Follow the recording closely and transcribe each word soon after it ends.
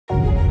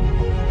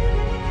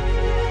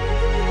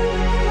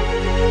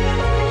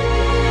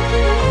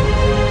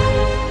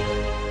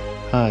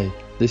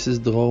This is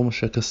Dror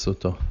Moshe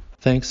Kasuto.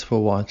 Thanks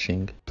for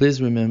watching.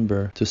 Please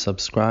remember to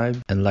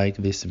subscribe and like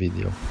this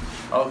video.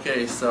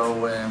 Okay,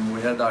 so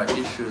we had our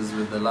issues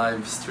with the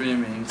live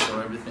streaming,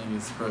 so everything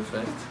is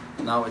perfect.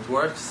 Now it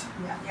works?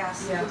 Yeah.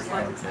 Yes.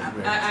 Okay,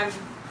 great.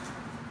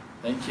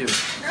 Thank you.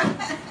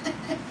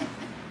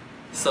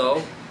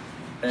 So,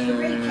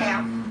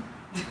 in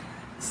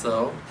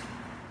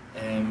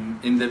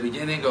the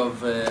beginning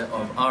of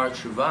our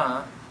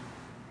tshuva,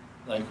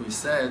 like we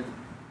said,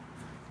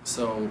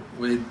 so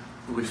we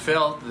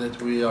felt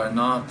that we are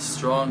not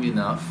strong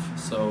enough.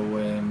 So,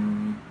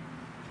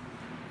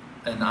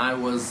 and I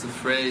was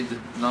afraid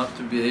not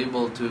to be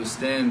able to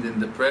stand in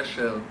the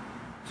pressure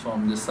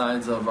from the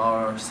sides of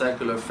our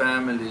secular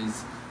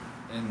families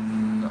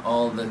and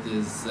all that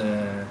is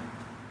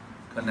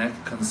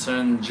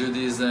concern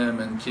Judaism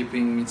and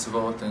keeping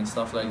mitzvot and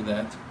stuff like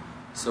that.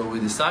 So we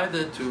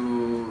decided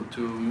to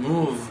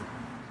move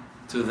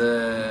to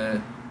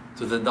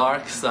the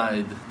dark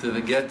side, to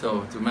the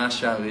ghetto, to Mea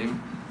Shearim,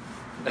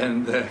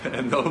 and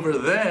over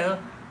there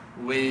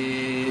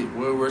we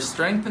were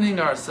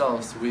strengthening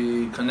ourselves.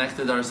 We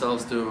connected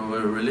ourselves to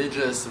a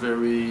religious,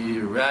 very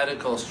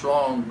radical,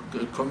 strong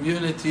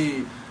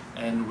community,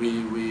 and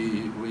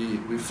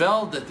we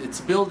felt that it's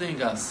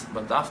building us.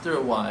 But after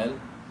a while,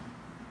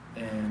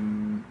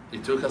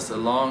 it took us a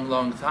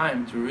long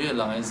time to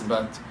realize,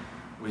 but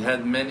we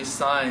had many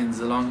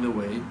signs along the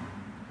way.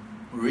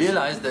 We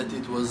realized that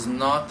it was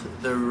not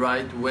the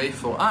right way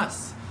for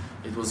us.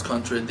 It was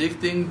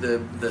contradicting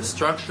the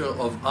structure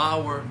of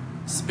our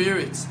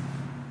spirits,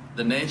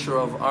 the nature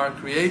of our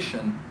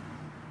creation,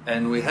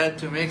 and we had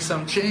to make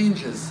some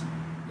changes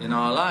in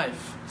our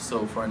life.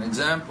 So for an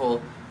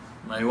example,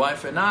 my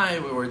wife and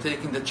I, we were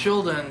taking the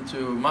children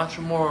to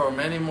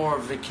many more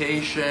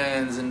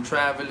vacations and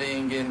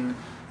traveling in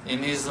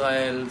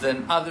Israel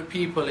than other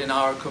people in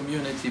our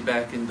community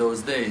back in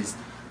those days.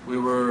 We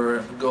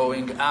were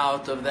going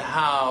out of the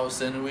house,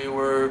 and we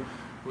were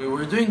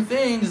doing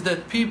things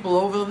that people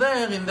over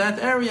there in that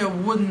area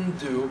wouldn't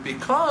do,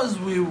 because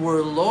we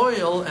were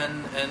loyal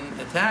and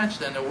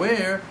attached and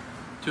aware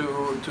to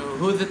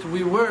who that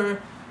we were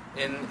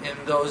in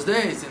those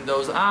days, in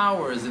those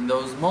hours, in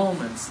those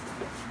moments.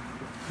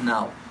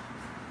 Now,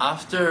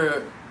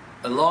 after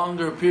a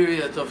longer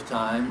period of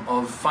time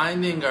of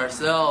finding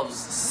ourselves,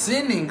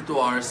 sinning to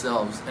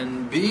ourselves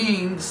and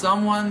being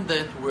someone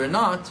that we're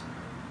not,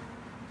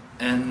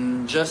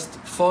 and just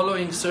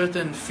following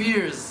certain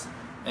fears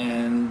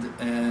and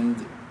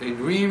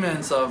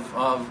agreements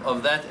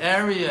of that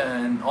area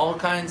and all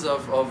kinds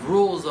of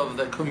rules of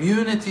the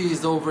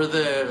communities over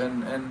there,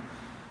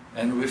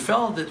 and we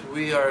felt that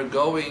we are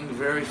going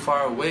very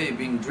far away,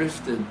 being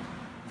drifted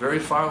very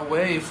far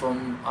away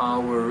from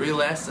our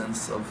real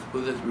essence of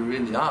who that we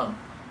really are.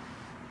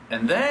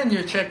 And then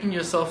you're checking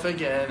yourself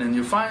again, and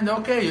you find,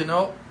 okay,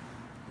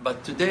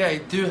 but today I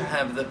do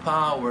have the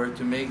power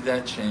to make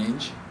that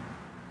change.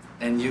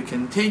 And you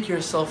can take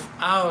yourself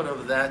out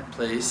of that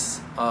place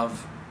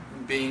of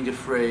being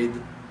afraid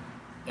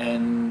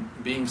and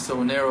being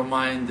so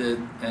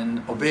narrow-minded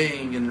and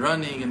obeying and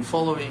running and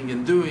following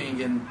and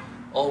doing and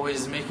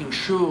always making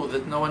sure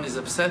that no one is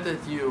upset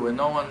at you and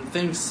no one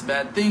thinks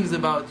bad things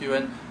about you.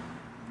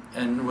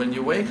 And when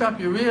you wake up,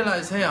 you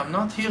realize, hey, I'm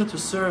not here to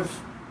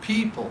serve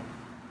people.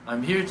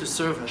 I'm here to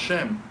serve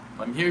Hashem.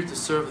 I'm here to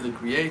serve the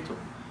Creator.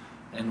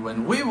 And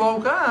when we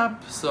woke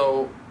up,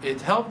 so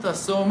it helped us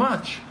so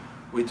much.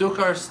 We took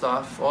our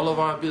stuff, all of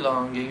our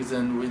belongings,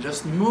 and we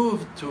just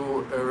moved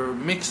to a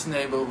mixed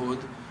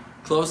neighborhood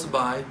close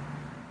by,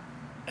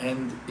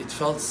 and it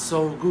felt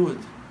so good.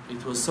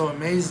 It was so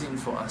amazing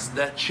for us.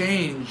 That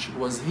change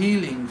was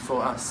healing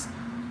for us.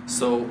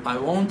 So I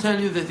won't tell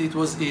you that it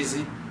was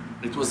easy.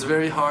 It was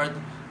very hard,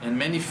 and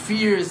many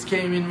fears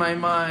came in my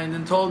mind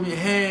and told me,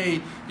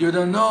 hey, you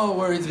don't know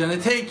where it's going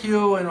to take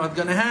you and what's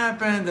going to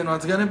happen and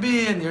what's going to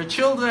be, and your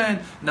children,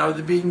 now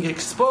they're being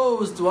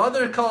exposed to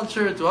other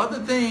culture, to other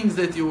things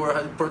that you were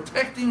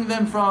protecting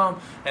them from,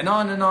 and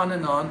on and on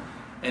and on.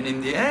 And in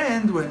the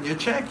end, when you're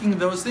checking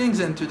those things,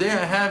 and today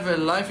I have a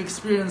life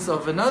experience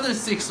of another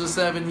 6 or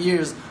 7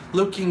 years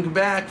looking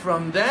back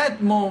from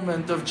that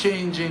moment of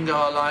changing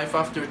our life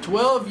after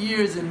 12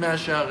 years in Mea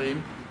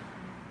Shearim,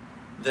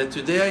 that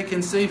today I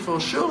can say for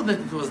sure that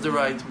it was the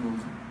right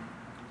move.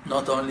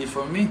 Not only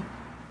for me,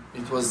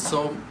 it was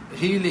so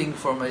healing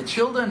for my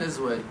children as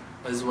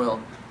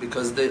well,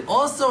 because they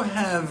also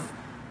have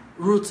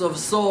roots of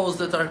souls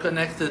that are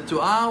connected to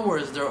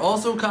ours. They're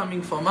also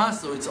coming from us,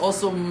 so it's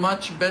also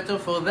much better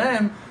for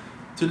them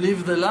to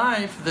live the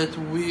life that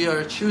we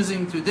are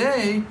choosing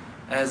today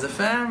as a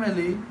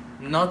family,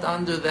 not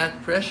under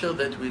that pressure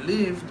that we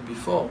lived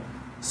before.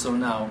 So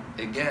now,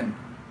 again,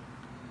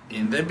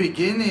 in the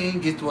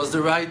beginning, it was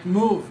the right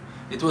move.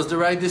 It was the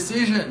right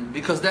decision,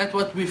 because that's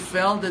what we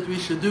felt that we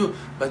should do.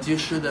 But you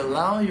should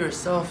allow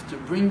yourself to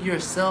bring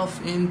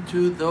yourself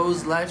into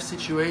those life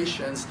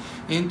situations,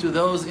 into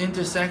those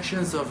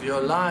intersections of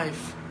your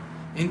life,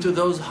 into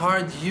those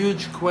hard,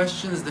 huge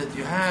questions that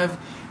you have,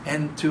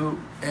 and to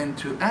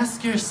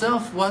ask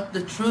yourself what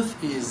the truth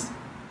is.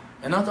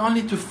 and not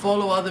only to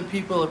follow other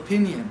people's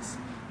opinions,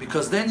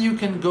 because then you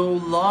can go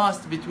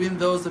lost between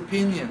those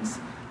opinions.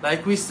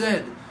 Like we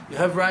said, you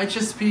have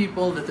righteous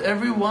people that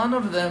every one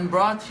of them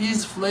brought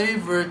his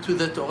flavor to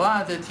the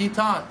Torah that he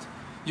taught.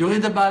 You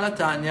read the Baal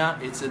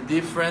HaTanya, it's a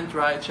different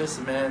righteous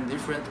man,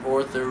 different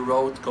author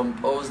wrote,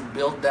 composed,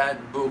 built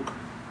that book.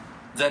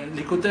 Then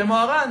Likutei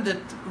Moharan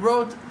that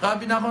wrote,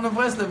 Rabbi Nachman of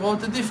Breslev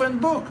wrote a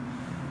different book.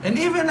 And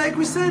even like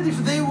we said, if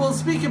they will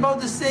speak about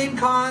the same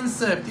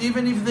concept,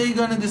 even if they're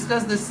going to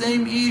discuss the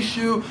same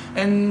issue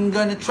and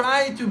going to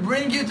try to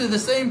bring you to the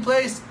same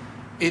place,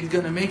 it's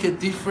going to make a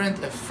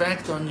different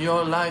effect on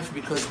your life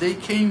because they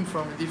came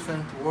from a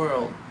different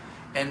world.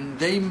 And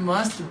they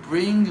must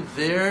bring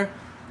their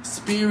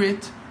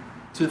spirit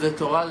to the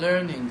Torah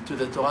learning, to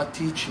the Torah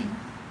teaching.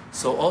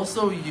 So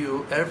also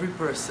you, every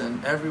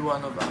person, every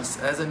one of us,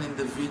 as an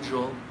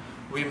individual,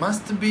 we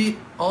must be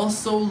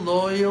also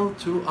loyal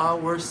to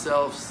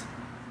ourselves.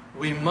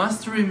 We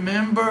must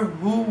remember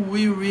who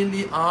we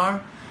really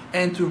are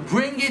and to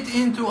bring it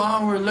into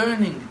our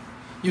learning.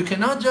 You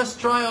cannot just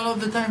try all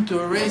of the time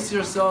to erase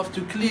yourself,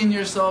 to clean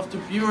yourself, to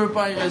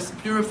purify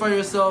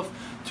yourself,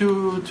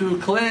 to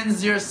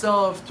cleanse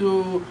yourself,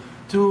 to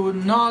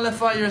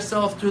nullify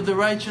yourself to the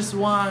righteous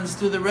ones,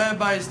 to the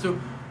rabbis.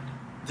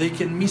 They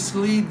can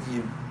mislead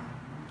you.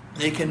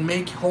 They can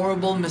make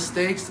horrible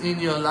mistakes in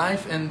your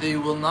life, and they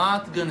will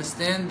not gonna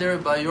stand there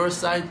by your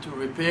side to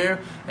repair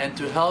and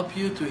to help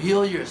you to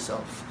heal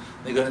yourself.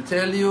 They're gonna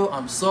tell you,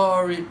 I'm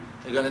sorry.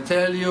 They're gonna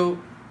tell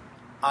you,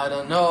 I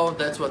don't know,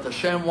 that's what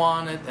Hashem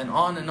wanted, and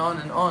on and on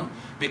and on.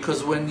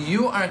 Because when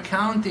you are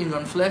counting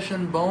on flesh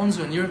and bones,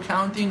 when you're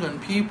counting on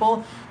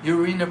people,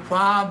 you're in a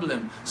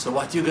problem. So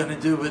what you gonna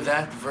do with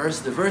that verse?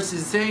 The verse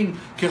is saying,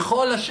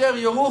 Kechol asher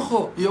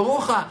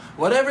yorucha,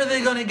 whatever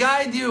they're gonna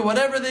guide you,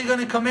 whatever they're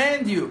gonna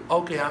command you.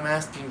 Okay, I'm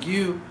asking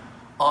you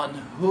on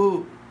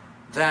who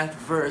that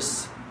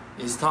verse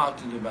is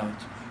talking about.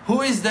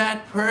 Who is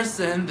that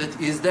person that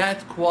is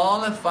that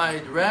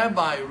qualified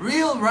rabbi,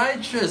 real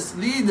righteous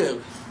leader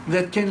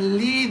that can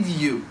lead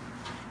you?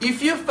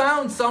 If you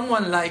found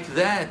someone like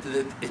that,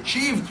 that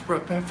achieved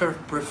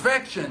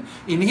perfection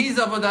in his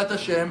Avodat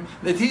Hashem,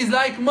 that he's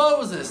like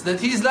Moses, that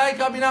he's like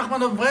Rabbi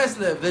Nachman of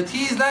Breslev, that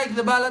he's like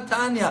the Baal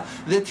HaTanya,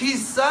 that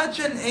he's such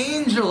an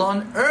angel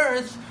on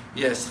earth,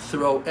 yes,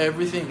 throw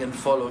everything and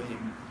follow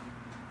him.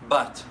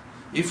 But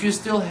if you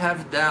still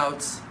have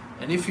doubts,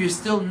 and if you're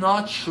still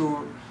not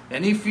sure,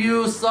 and if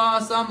you saw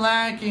some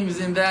lackings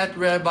in that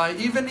rabbi,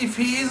 even if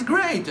he is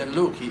great, and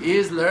look, he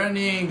is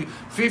learning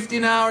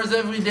 15 hours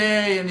every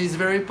day, and he's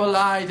very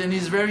polite, and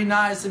he's very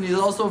nice, and he's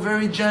also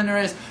very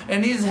generous,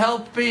 and he's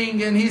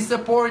helping, and he's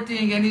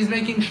supporting, and he's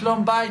making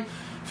shalom bayit,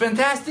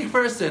 fantastic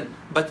person.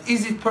 But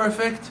is it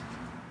perfect?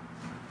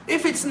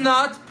 If it's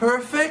not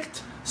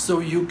perfect,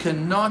 so you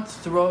cannot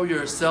throw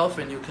yourself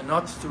and you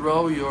cannot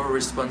throw your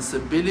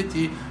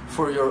responsibility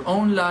for your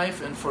own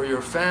life and for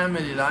your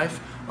family life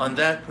on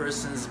that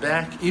person's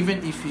back,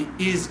 even if he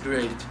is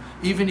great,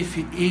 even if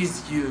he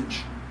is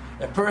huge.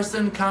 A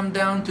person come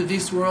down to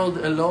this world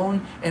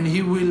alone, and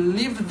he will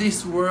leave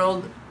this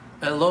world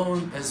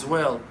alone as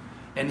well.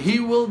 And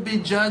he will be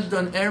judged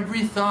on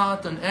every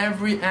thought, on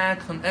every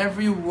act, on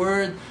every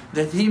word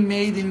that he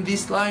made in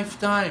this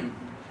lifetime.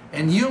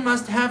 And you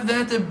must have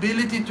that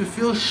ability to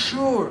feel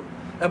sure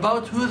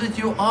about who that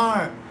you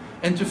are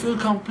and to feel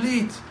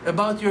complete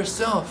about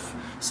yourself.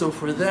 So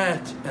for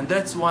that, and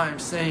that's why I'm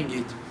saying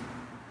it,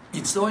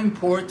 it's so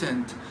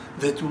important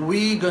that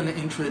we're going to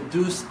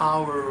introduce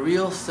our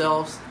real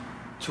selves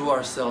to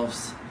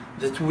ourselves,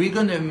 that we're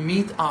going to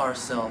meet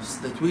ourselves,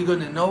 that we're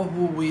going to know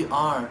who we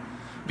are.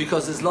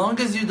 Because as long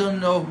as you don't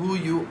know who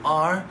you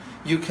are,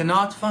 you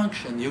cannot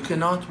function, you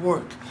cannot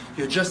work.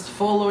 You're just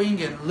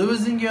following and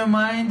losing your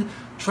mind,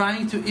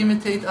 trying to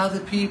imitate other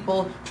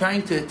people,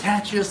 trying to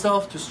attach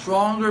yourself to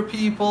stronger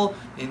people,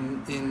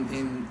 and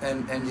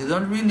you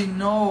don't really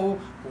know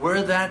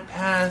where that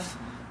path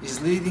is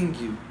leading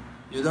you.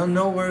 You don't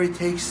know where it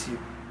takes you.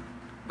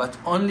 But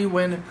only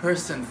when a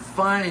person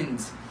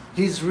finds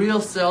his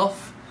real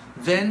self,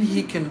 then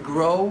he can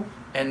grow,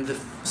 and the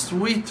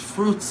sweet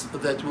fruits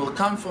that will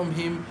come from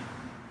him,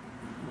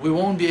 we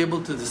won't be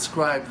able to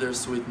describe their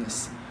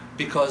sweetness.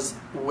 Because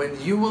when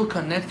you will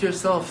connect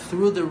yourself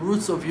through the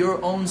roots of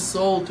your own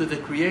soul to the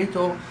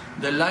Creator,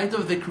 the light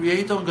of the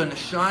Creator gonna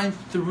shine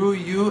through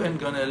you and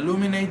gonna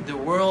illuminate the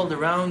world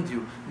around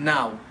you.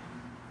 Now,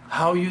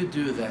 how you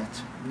do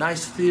that?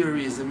 Nice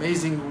theories,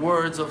 amazing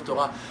words of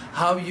Torah.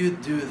 How you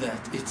do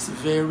that? It's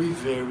very,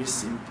 very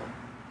simple.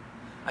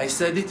 I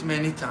said it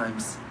many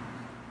times.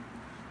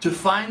 To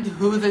find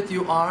who that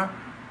you are,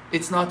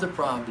 it's not a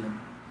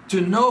problem. To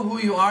know who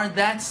you are,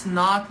 that's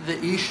not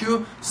the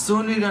issue.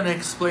 Soon we're going to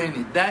explain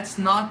it. That's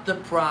not the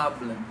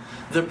problem.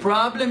 The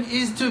problem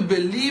is to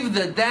believe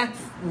that that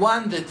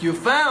one that you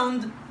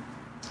found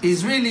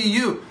is really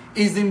you,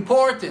 is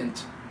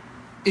important,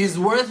 is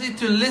worthy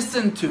to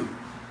listen to.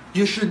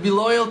 You should be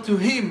loyal to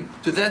him,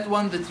 to that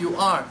one that you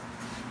are.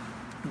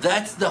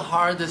 That's the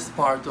hardest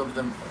part of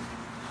them all.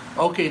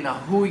 Okay, now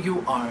who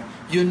you are.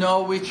 You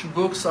know which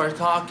books are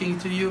talking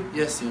to you?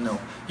 Yes, you know.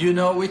 You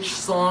know which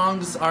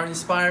songs are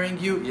inspiring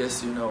you?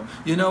 Yes, you know.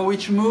 You know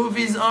which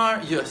movies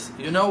are? Yes.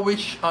 You know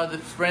which are the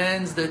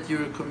friends that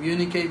you're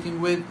communicating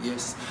with?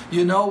 Yes.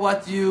 You know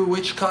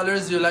which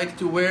colors you like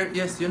to wear?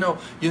 Yes, you know.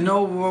 You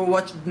know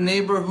what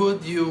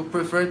neighborhood you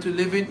prefer to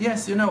live in?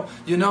 Yes, you know.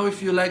 You know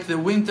if you like the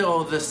winter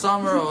or the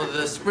summer or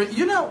the spring?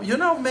 You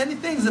know many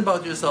things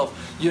about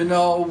yourself. You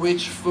know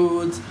which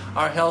foods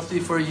are healthy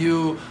for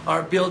you,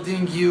 are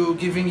building you,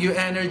 giving you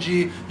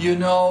energy. You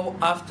know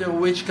after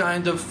which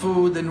kind of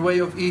food and way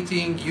of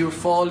eating you're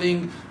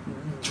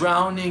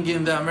drowning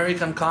in the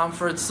American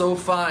comfort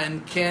sofa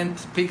and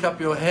can't pick up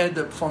your head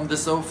up from the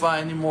sofa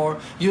anymore.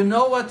 You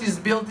know what is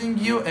building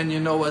you and you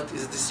know what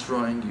is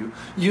destroying you.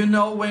 You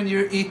know when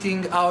you're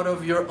eating out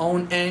of your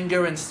own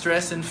anger and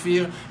stress and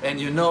fear, and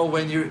you know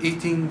when you're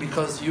eating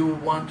because you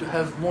want to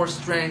have more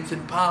strength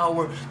and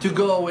power to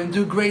go and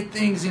do great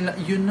things.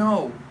 You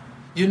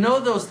know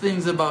those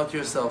things about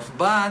yourself.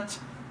 But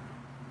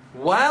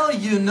while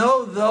you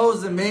know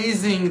those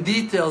amazing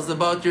details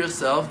about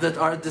yourself that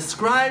are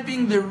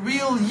describing the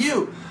real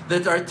you,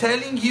 that are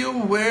telling you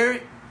where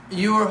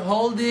you're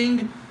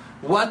holding,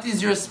 what is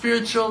your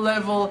spiritual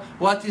level,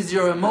 what is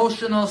your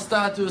emotional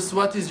status,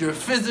 what is your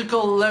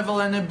physical level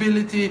and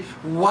ability,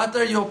 what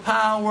are your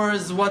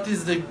powers, what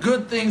is the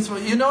good things for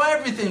you, know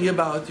everything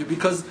about you,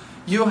 because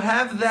you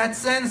have that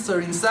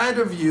sensor inside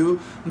of you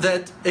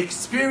that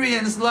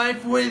experience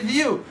life with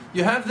you.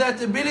 You have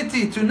that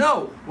ability to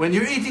know when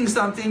you're eating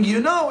something. You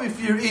know if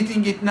you're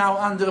eating it now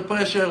under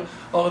pressure,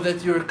 or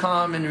that you're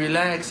calm and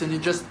relaxed and you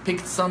just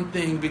picked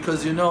something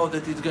because you know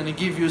that it's going to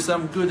give you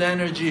some good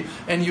energy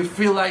and you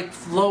feel like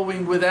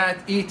flowing with that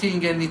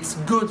eating and it's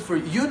good for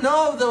you. You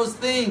know those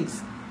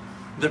things.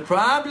 The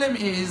problem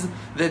is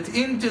that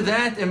into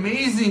that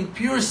amazing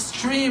pure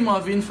stream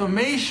of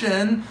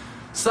information,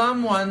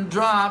 someone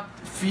dropped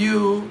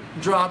few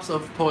drops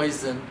of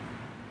poison,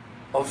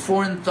 of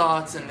foreign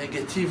thoughts and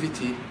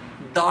negativity,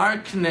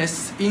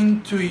 darkness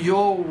into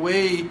your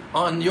way,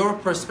 on your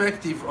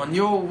perspective, on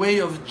your way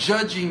of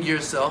judging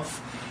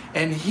yourself.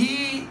 And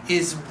he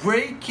is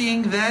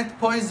breaking that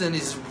poison,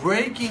 is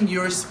breaking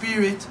your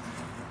spirit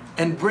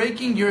and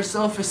breaking your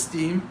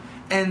self-esteem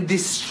and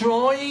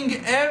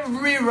destroying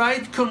every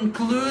right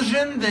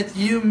conclusion that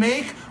you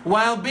make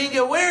while being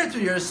aware to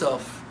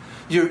yourself.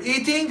 You're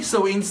eating,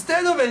 so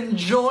instead of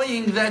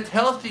enjoying that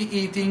healthy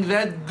eating,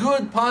 that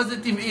good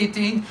positive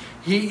eating,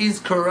 he is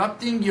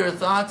corrupting your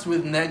thoughts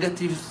with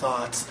negative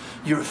thoughts.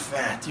 You're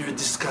fat, you're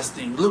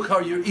disgusting, look how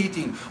you're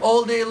eating.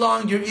 All day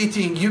long you're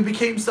eating, you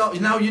became so,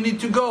 now you need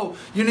to go,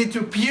 you need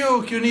to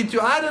puke, you need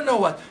to, I don't know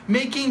what.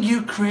 Making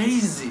you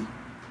crazy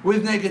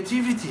with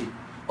negativity.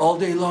 All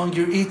day long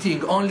you're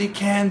eating, only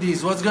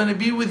candies, what's going to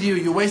be with you?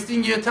 You're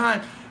wasting your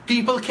time.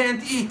 People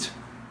can't eat.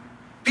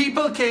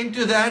 People came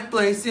to that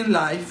place in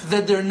life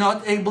that they're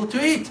not able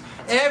to eat.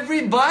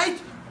 Every bite,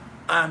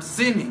 I'm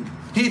sinning.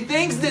 He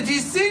thinks that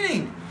he's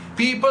sinning.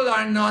 People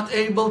are not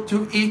able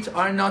to eat,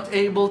 are not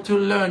able to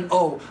learn.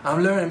 Oh,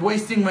 I'm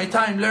wasting my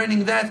time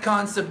learning that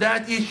concept,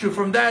 that issue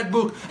from that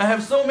book. I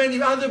have so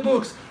many other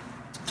books.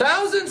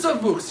 Thousands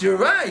of books, you're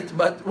right,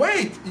 but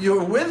wait,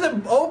 you're with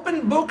an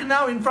open book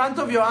now in front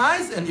of your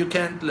eyes and you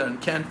can't learn,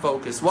 can't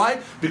focus. Why?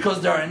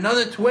 Because there are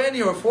another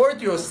 20 or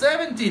 40 or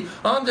 70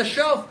 on the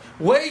shelf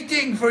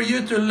waiting for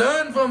you to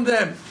learn from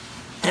them.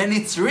 And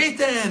it's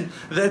written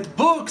that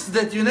books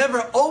that you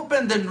never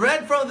opened and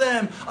read from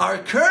them are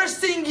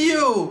cursing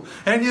you,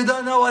 and you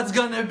don't know what's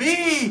gonna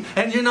be,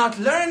 and you're not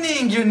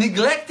learning, you're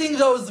neglecting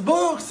those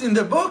books in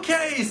the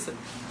bookcase.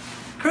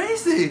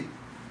 Crazy.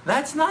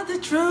 That's not the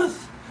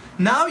truth.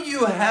 Now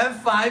you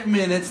have 5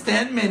 minutes,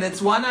 10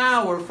 minutes, 1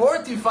 hour,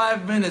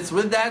 45 minutes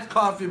with that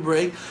coffee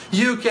break.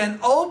 You can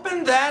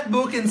open that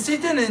book and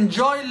sit and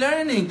enjoy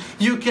learning.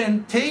 You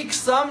can take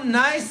some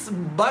nice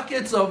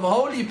buckets of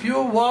holy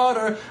pure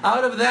water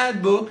out of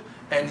that book,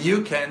 and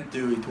you can't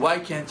do it. Why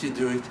can't you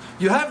do it?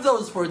 You have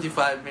those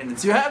 45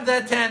 minutes. You have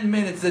that 10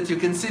 minutes that you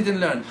can sit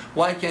and learn.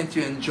 Why can't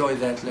you enjoy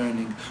that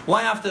learning?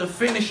 Why after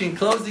finishing,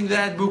 closing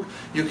that book,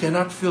 you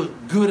cannot feel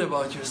good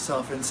about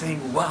yourself and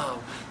saying,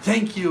 wow,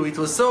 thank you, it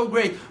was so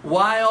great.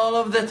 Why all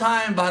of the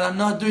time? But I'm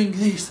not doing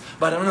this,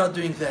 but I'm not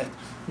doing that.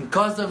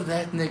 Because of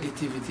that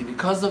negativity,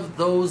 because of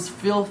those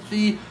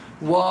filthy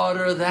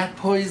water, that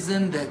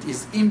poison that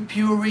is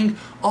impuring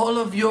all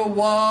of your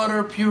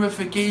water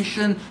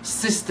purification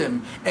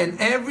system. And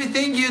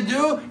everything you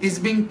do is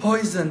being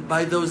poisoned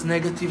by those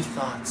negative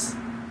thoughts.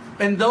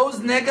 And those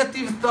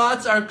negative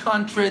thoughts are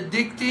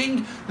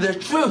contradicting the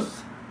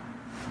truth.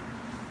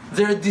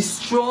 They're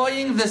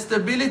destroying the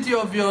stability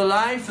of your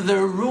life.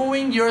 They're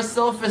ruining your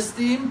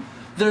self-esteem.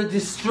 They're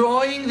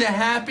destroying the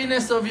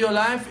happiness of your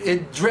life.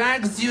 It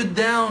drags you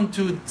down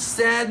to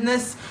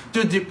sadness,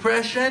 to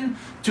depression,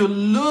 to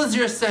lose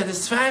your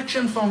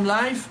satisfaction from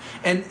life.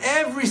 And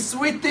every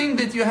sweet thing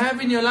that you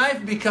have in your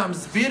life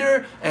becomes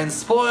bitter and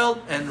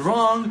spoiled and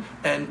wrong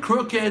and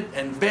crooked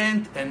and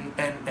bent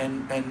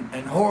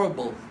and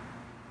horrible.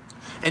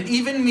 and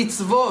even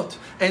mitzvot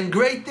and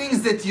great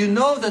things that you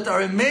know that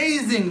are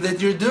amazing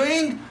that you're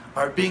doing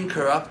are being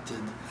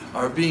corrupted,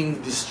 are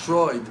being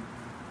destroyed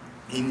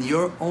in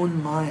your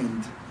own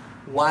mind,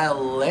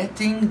 while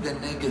letting the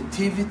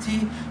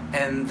negativity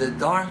and the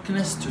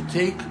darkness to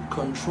take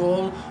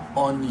control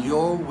on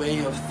your way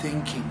of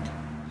thinking.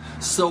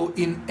 So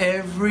in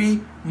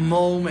every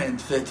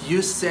moment that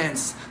you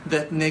sense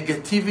that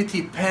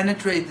negativity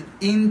penetrated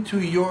into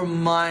your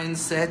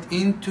mindset,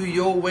 into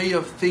your way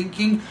of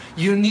thinking,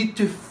 you need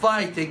to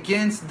fight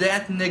against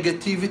that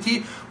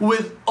negativity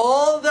with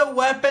all the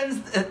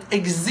weapons that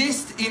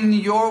exist in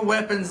your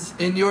weapons,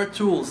 in your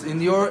tools, in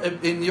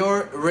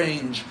your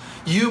range.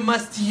 You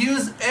must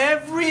use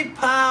every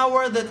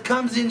power that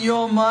comes in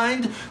your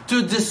mind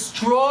to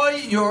destroy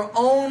your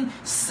own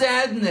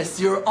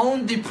sadness, your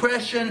own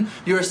depression,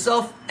 your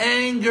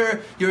self-anger,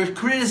 your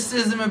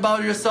criticism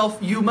about yourself.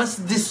 You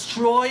must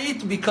destroy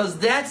it, because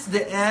that's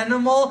the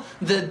animal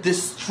that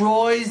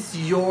destroys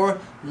your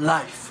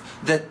life,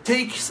 that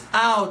takes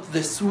out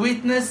the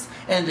sweetness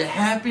and the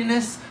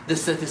happiness, the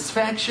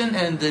satisfaction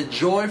and the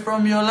joy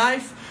from your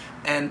life,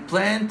 and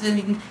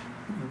planting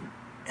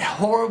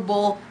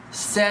horrible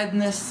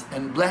sadness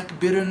and black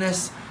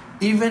bitterness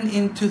even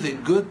into the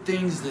good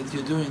things that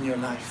you do in your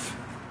life.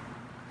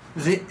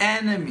 The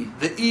enemy,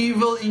 the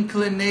evil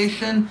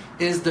inclination,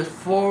 is the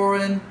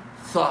foreign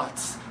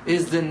thoughts,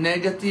 is the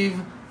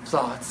negative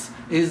thoughts,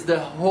 is the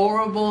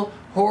horrible,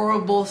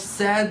 horrible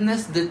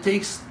sadness that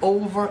takes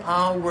over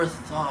our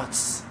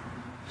thoughts.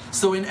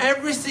 So in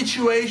every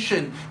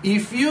situation,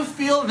 if you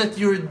feel that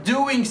you're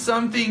doing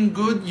something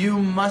good, you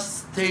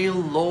must stay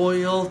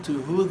loyal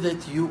to who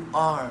that you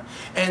are,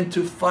 and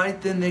to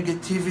fight the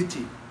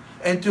negativity,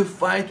 and to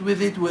fight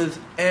with it with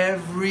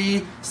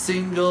every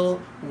single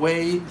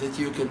way that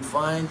you can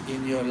find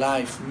in your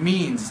life.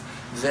 Means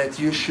that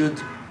you should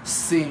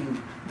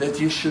sing, that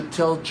you should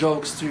tell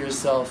jokes to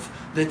yourself,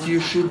 that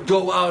you should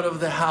go out of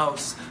the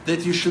house,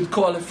 that you should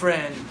call a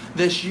friend,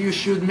 that you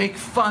should make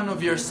fun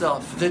of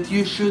yourself, that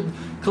you should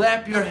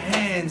clap your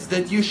hands,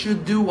 that you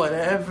should do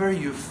whatever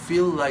you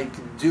feel like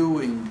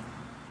doing.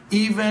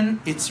 Even,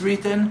 it's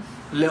written,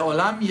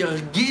 Le'olam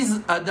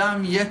yargiz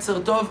adam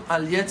yetzer tov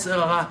al yetzer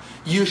hara.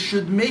 You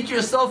should make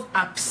yourself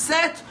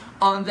upset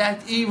on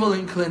that evil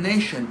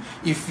inclination.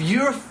 If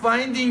you're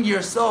finding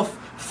yourself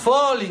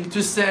falling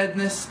to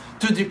sadness,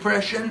 to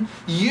depression,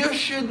 you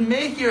should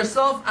make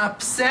yourself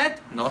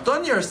upset, not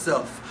on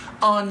yourself,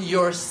 on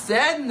your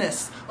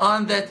sadness,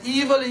 on that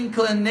evil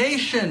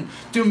inclination,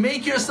 to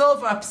make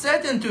yourself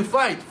upset and to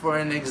fight. For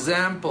an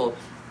example,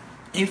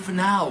 if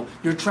now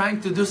you're trying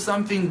to do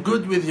something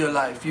good with your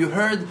life, you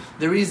heard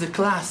there is a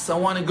class, I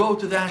want to go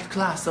to that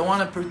class, I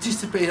want to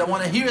participate, I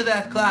want to hear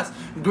that class,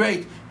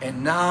 great.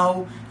 And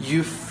now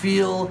you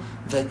feel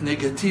that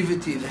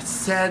negativity, that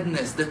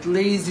sadness, that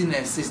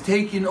laziness is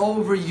taking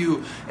over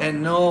you,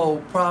 and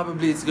no,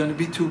 probably it's going to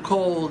be too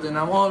cold, and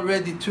I'm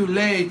already too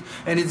late,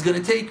 and it's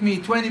going to take me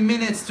 20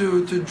 minutes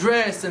to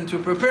dress and to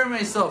prepare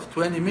myself.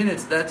 20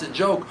 minutes, that's a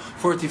joke.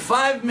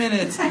 45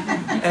 minutes,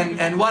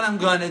 and what I'm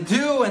going to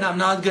do, and I'm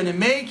not going to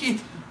make it.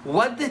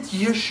 What that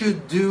you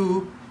should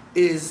do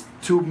is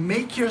to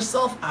make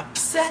yourself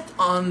upset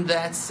on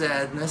that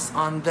sadness,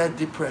 on that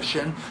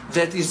depression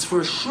that is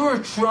for sure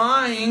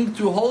trying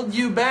to hold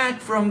you back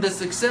from the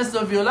success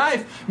of your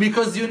life,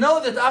 because you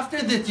know that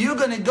after that you're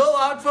going to go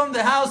out from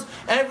the house,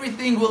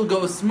 everything will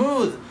go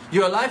smooth.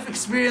 Your life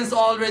experience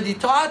already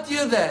taught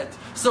you that.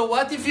 So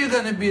what if you're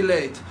going to be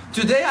late?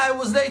 Today I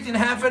was late in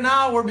half an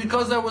hour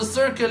because I was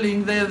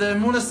circling the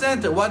Muna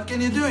Center. What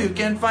can you do? You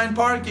can't find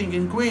parking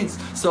in Queens.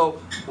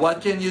 So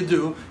what can you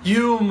do?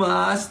 You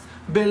must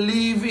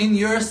believe in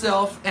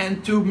yourself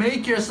and to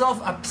make yourself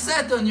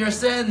upset on your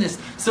sadness.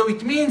 So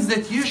it means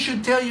that you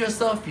should tell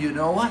yourself, you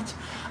know what?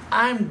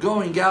 I'm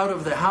going out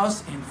of the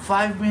house in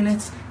 5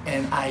 minutes,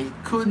 and I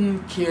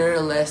couldn't care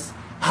less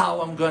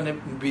how I'm going to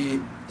be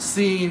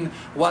seen,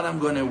 what I'm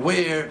going to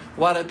wear,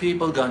 what are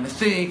people going to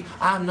think.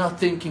 I'm not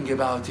thinking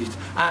about it.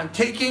 I'm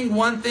taking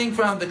one thing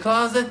from the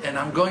closet and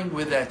I'm going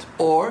with that.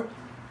 Or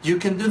you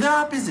can do the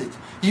opposite.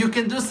 You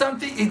can do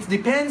something, it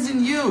depends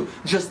on you.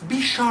 Just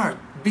be sharp.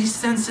 Be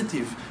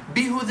sensitive.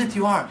 Be who that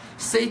you are.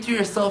 Say to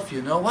yourself,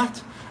 you know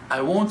what? I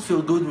won't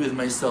feel good with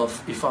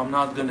myself if I'm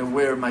not going to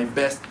wear my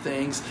best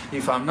things,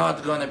 if I'm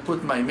not going to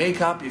put my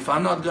makeup, if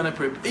I'm not going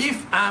to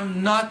if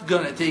I'm not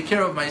going to take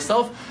care of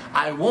myself,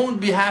 I won't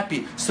be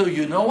happy. So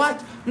you know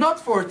what? Not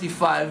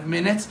 45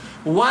 minutes,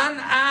 1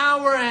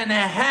 hour and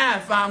a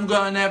half, I'm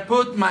going to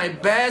put my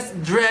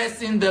best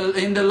dress in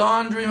the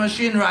laundry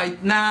machine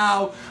right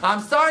now.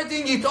 I'm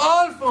starting it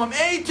all from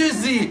A to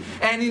Z,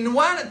 and in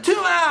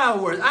 2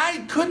 hours,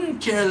 I couldn't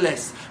care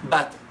less.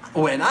 But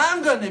when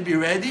I'm going to be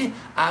ready,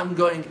 I'm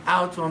going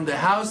out from the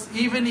house,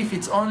 even if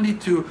it's only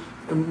to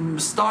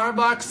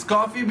Starbucks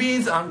coffee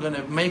beans. I'm going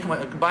to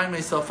buy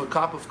myself a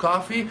cup of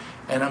coffee,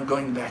 and I'm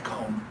going back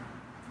home.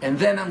 And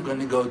then I'm going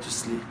to go to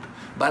sleep.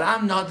 But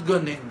I'm not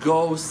going to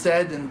go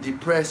sad and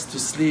depressed to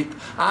sleep.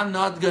 I'm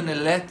not going to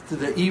let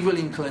the evil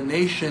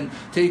inclination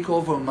take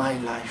over my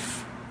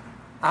life.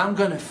 I'm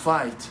going to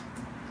fight.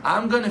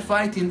 I'm going to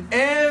fight in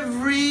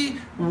every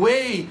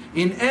way,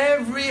 in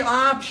every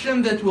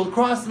option that will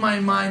cross my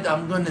mind.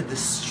 I'm going to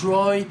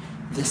destroy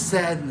the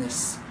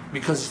sadness,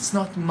 because it's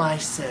not my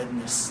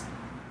sadness.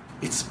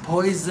 It's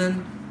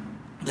poison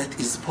that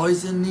is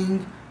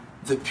poisoning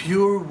the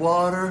pure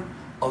water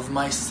of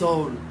my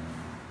soul.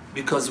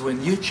 Because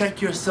when you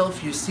check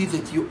yourself, you see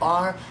that you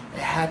are a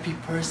happy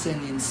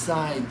person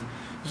inside.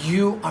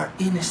 You are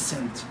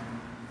innocent.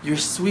 You're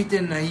sweet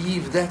and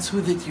naive. That's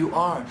who that you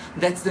are.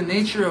 That's the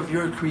nature of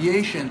your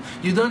creation.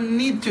 You don't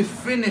need to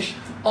finish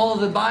all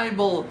the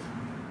Bible,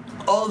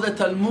 all the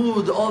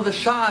Talmud, all the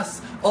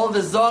Shas, all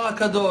the Zohar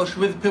Kadosh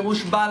with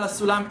Perush Bala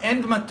Sulam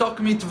and Matok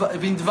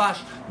Vindvash.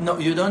 No,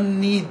 you don't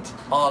need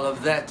all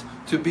of that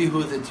to be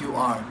who that you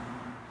are.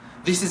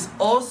 This is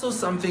also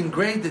something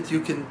great that you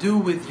can do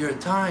with your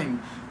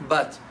time.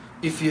 But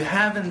if you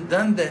haven't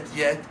done that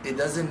yet, it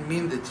doesn't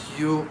mean that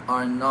you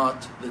are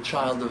not the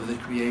child of the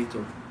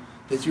Creator.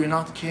 That you're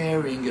not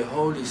carrying a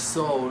holy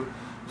soul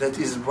that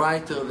is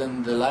brighter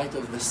than the light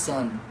of the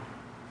sun.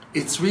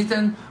 It's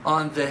written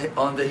on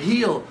the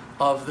heel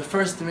of the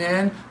first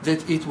man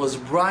that it was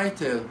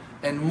brighter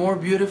and more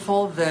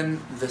beautiful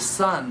than the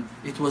sun.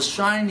 It was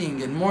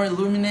shining and more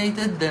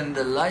illuminated than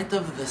the light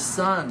of the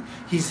sun,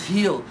 his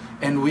heel.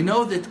 And we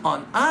know that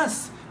on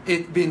us,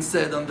 it been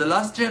said on the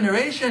last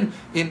generation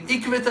in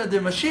Ikveta de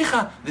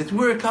Mashiach that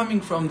we're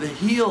coming from the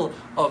heel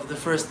of the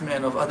first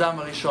man, of Adam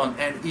Arishon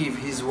and Eve,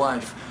 his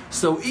wife.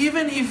 So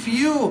even if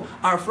you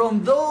are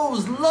from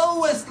those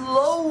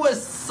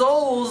lowest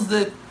souls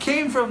that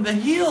came from the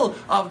heel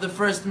of the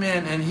first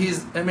man and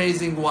his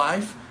amazing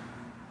wife,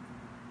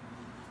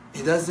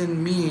 it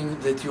doesn't mean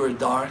that you're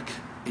dark.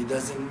 It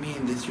doesn't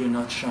mean that you're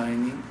not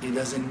shining. It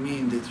doesn't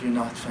mean that you're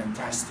not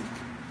fantastic.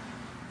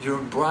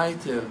 You're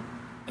brighter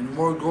and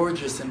more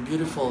gorgeous and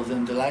beautiful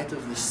than the light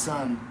of the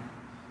sun,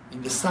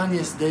 in the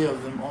sunniest day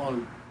of them all.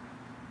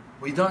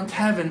 We don't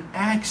have an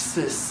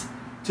access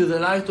to the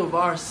light of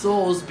our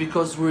souls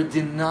because we're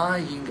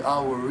denying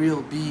our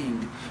real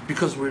being,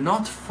 because we're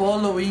not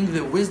following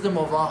the wisdom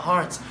of our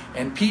hearts.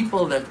 And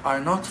people that are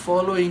not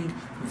following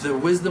the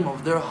wisdom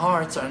of their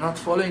hearts, are not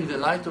following the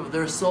light of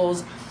their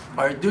souls,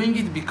 are doing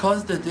it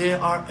because that they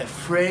are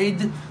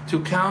afraid to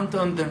count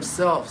on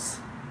themselves.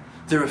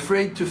 They're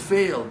afraid to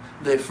fail.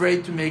 They're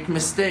afraid to make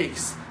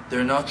mistakes.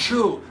 They're not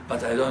sure,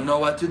 but I don't know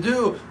what to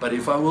do. But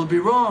if I will be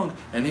wrong,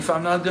 and if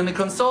I'm not going to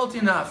consult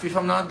enough, if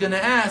I'm not going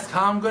to ask,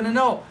 how I'm going to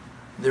know?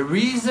 The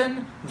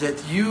reason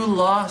that you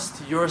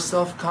lost your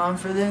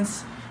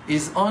self-confidence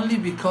is only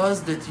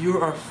because that you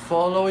are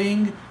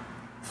following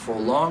for a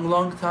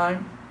long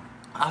time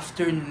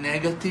after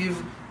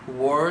negative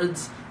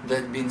words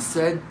that have been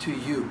said to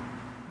you.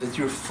 That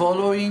you're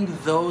following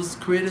those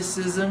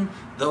criticism,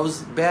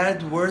 those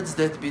bad words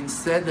that have been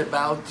said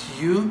about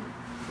you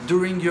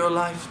during your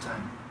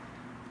lifetime.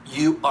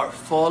 You are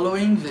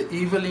following the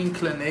evil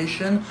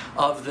inclination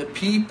of the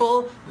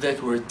people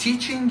that were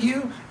teaching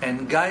you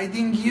and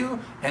guiding you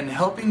and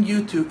helping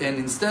you to, and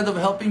instead of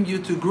helping you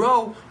to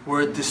grow,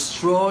 were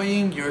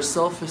destroying your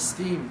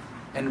self-esteem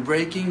and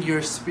breaking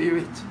your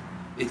spirit.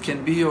 It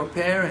can be your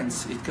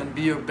parents, it can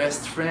be your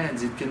best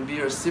friends, it can be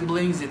your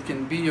siblings, it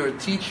can be your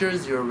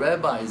teachers, your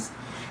rabbis.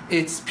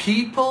 It's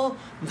people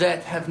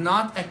that have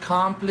not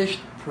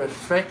accomplished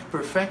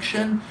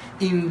perfection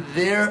in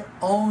their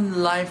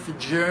own life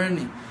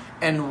journey.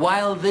 And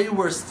while they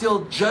were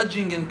still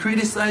judging and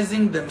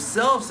criticizing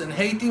themselves and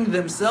hating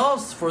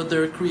themselves for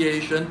their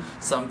creation,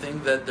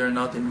 something that they're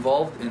not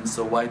involved in,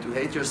 so why to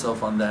hate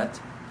yourself on that?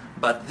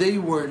 But they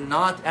were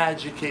not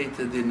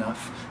educated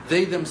enough.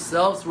 They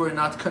themselves were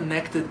not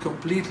connected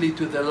completely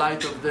to the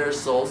light of their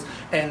souls,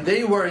 and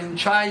they were in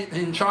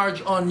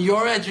charge on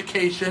your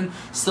education,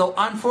 so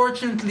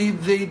unfortunately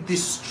they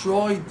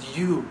destroyed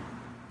you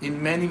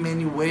in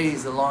many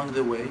ways along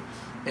the way,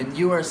 and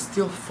you are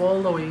still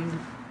following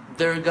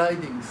their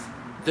guidings,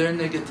 their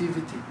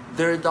negativity,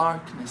 their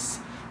darkness,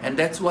 and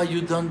that's why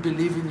you don't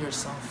believe in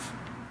yourself.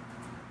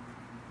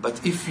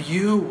 But if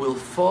you will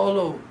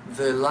follow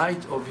the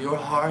light of your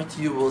heart,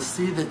 you will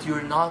see that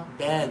you're not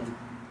bad.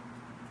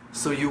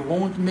 So you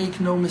won't make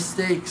no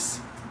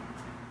mistakes.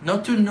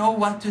 Not to know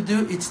what to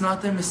do, it's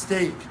not a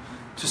mistake.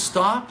 To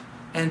stop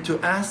and to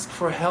ask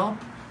for help,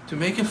 to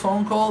make a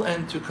phone call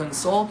and to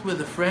consult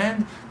with a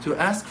friend, to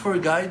ask for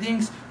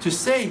guidance, to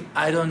say,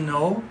 I don't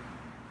know,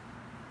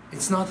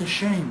 it's not a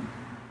shame.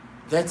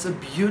 That's a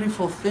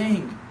beautiful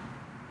thing.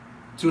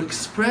 To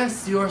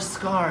express your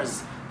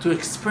scars, to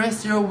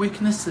express your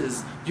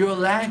weaknesses, your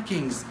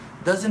lackings,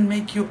 doesn't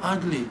make you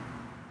ugly,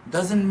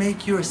 doesn't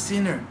make you a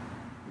sinner,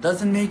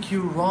 doesn't make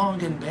you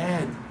wrong and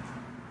bad.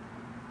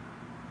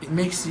 It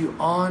makes you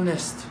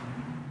honest.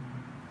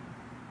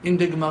 In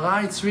the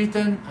Gemara it's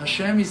written,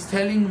 Hashem is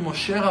telling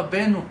Moshe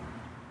Rabbeinu,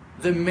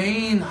 the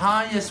main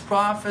highest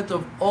prophet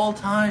of all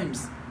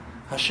times,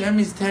 Hashem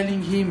is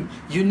telling him,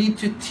 you need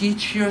to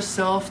teach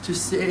yourself to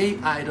say,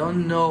 I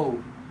don't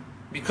know.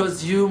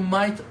 Because you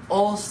might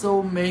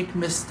also make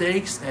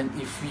mistakes, and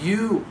if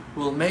you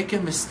will make a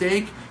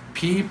mistake,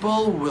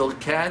 People will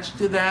catch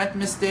to that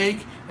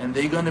mistake and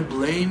they're going to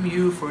blame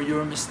you for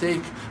your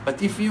mistake.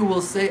 But if you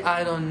will say,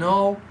 I don't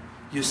know,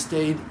 you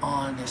stayed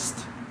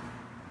honest.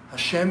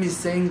 Hashem is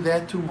saying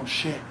that to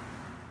Moshe.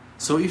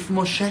 So if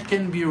Moshe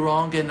can be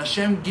wrong and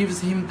Hashem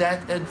gives him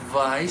that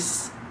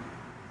advice,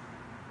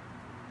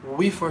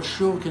 we for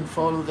sure can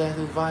follow that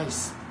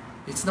advice.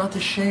 It's not a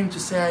shame to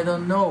say, I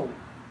don't know.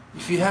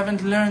 If you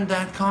haven't learned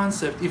that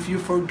concept, if you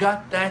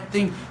forgot that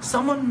thing,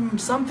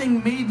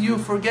 something made you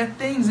forget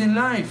things in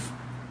life.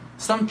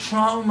 Some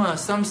trauma,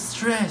 some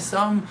stress,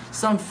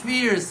 some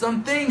fears,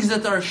 some things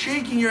that are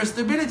shaking your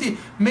stability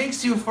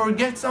makes you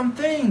forget some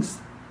things.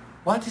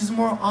 What is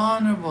more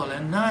honorable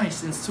and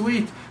nice and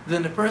sweet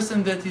than a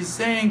person that is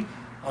saying,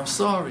 I'm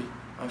sorry,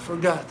 I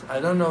forgot, I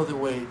don't know the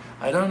way,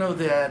 I don't know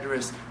the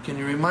address, can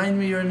you remind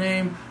me your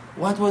name?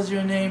 What was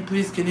your name?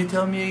 Please, can you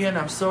tell me again?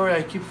 I'm sorry,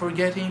 I keep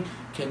forgetting.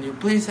 Can you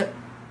please?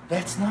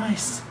 That's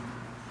nice.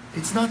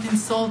 It's not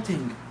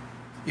insulting.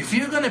 If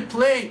you're going to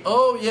play,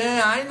 oh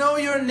yeah, I know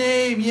your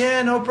name,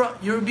 yeah, no problem,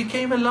 you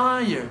became a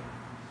liar.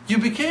 You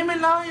became a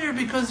liar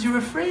because you're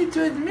afraid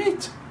to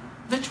admit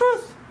the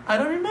truth. I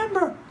don't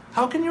remember.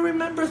 How can you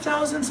remember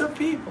thousands of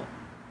people?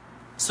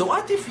 So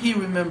what if he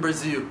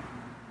remembers you?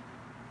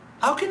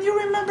 How can you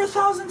remember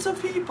thousands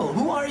of people?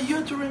 Who are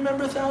you to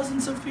remember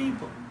thousands of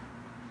people?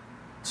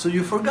 So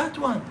you forgot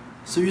one.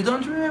 So you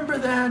don't remember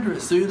the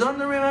address. So you don't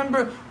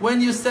remember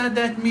when you said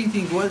that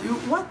meeting.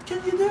 What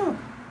can you do?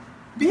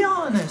 Be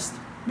honest.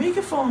 Make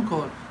a phone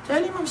call.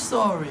 Tell him I'm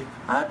sorry.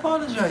 I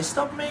apologize.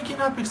 Stop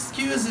making up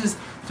excuses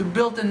to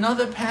build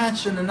another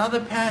patch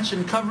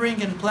and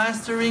covering and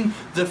plastering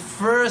the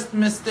first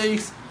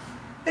mistakes.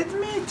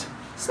 Admit.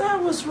 Say I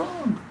was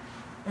wrong.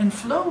 And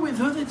flow with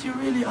who that you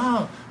really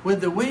are.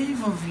 With the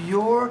wave of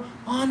your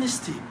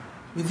honesty.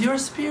 With your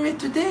spirit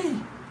today.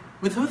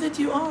 With who that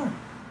you are.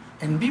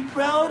 And be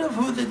proud of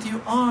who that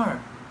you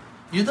are.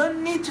 You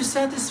don't need to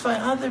satisfy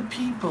other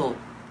people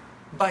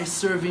by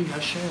serving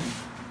Hashem.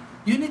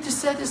 You need to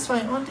satisfy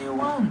only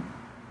one.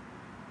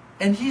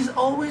 And He's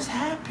always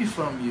happy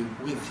from you,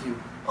 with you.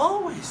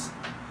 Always.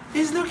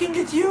 He's looking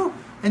at you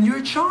and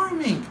you're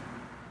charming.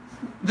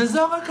 The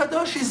Zohar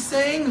Kadosh is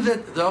saying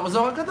that, the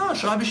Zohar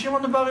Kadosh, Rabbi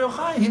Shimon Bar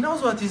Yochai, he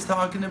knows what he's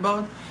talking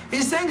about.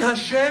 He's saying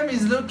Hashem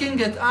is looking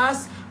at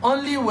us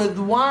only with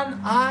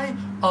one eye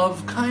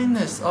of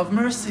kindness, of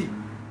mercy.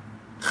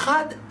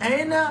 Chad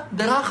eina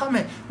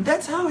derachame.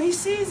 That's how He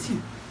sees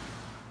you.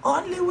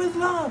 Only with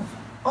love.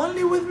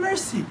 Only with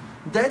mercy.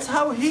 That's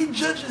how He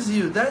judges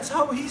you. That's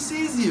how He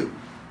sees you.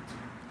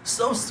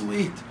 So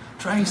sweet.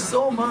 Trying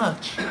so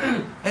much.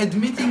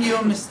 Admitting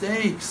your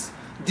mistakes.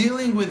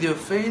 Dealing with your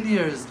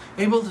failures.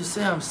 Able to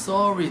say I'm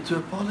sorry. To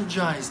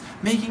apologize.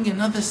 Making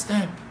another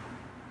step.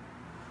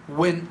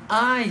 When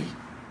I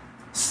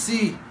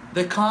see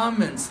the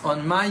comments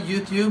on my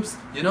YouTubes,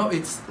 you know,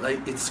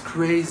 it's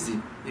crazy.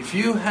 If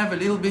you have a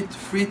little bit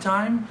free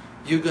time,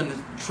 you're gonna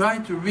try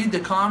to read the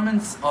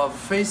comments of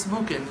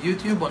Facebook and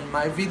YouTube on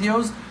my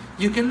videos,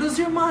 you can lose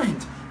your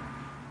mind.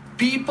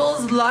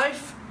 People's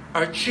life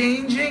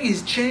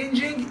is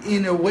changing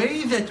in a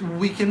way that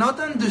we cannot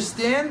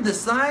understand the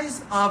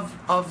size of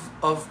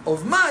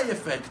my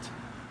effect,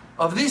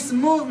 of this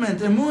movement,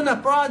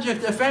 Emunah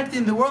project effect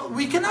in the world.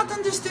 We cannot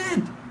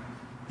understand.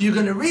 You're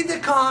going to read the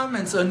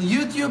comments on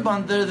YouTube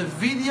under the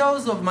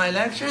videos of my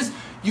lectures.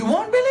 You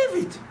won't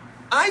believe it.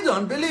 I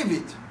don't believe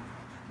it.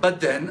 But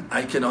then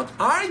I cannot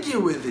argue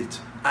with it.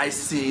 I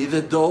see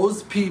that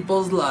those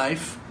people's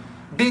life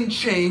been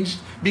changed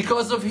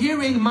because of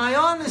hearing my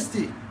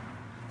honesty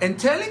and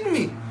telling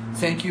me,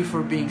 thank you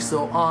for being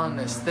so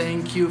honest.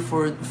 Thank you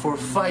for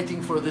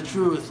fighting for the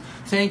truth.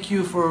 Thank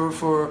you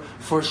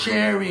for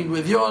sharing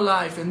with your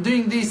life and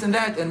doing this and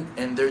that.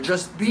 And they're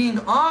just being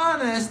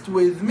honest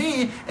with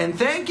me and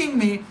thanking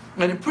me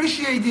and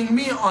appreciating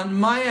me on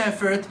my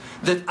effort,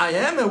 that I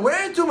am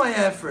aware to my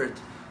effort.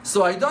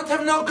 So I don't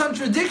have no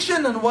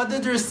contradiction on what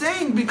they're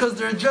saying, because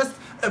they're just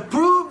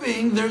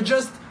approving, they're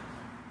just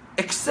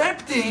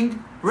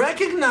accepting,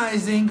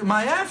 recognizing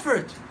my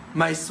effort,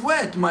 my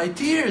sweat, my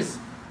tears,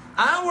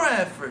 our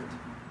effort.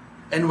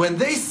 And when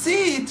they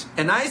see it,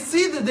 and I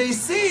see that they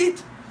see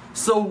it,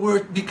 so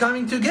we're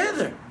becoming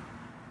together.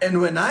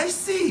 And when I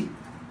see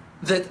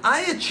that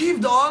I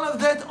achieved all of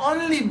that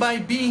only by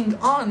being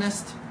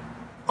honest,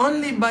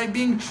 only by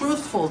being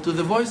truthful to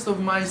the voice of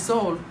my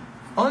soul,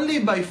 only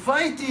by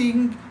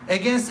fighting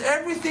against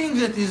everything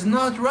that is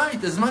not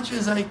right as much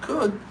as I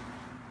could,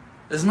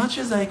 as much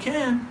as I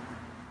can,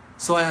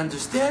 so I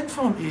understand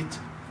from it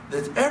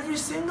that every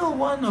single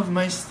one of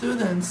my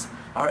students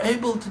are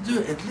able to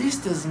do at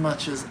least as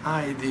much as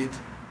I did,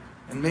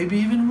 and maybe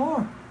even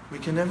more. We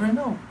can never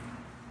know.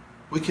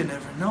 We can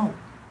never know.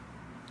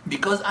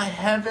 Because I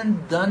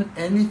haven't done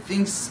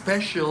anything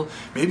special.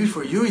 Maybe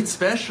for you it's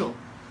special,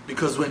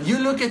 because when you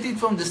look at it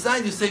from the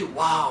side, you say,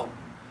 wow,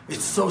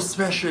 it's so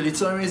special, it's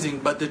so amazing.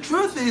 But the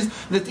truth is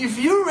that if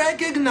you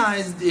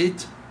recognized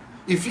it,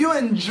 if you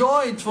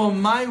enjoyed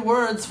from my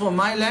words, from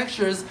my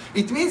lectures,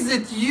 it means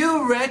that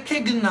you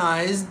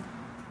recognized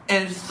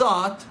and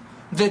thought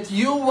that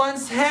you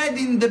once had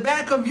in the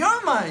back of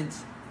your mind.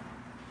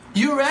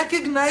 You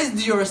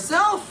recognized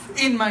yourself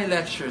in my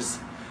lectures.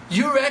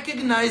 You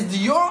recognized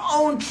your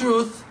own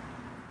truth,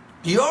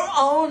 your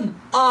own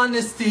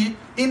honesty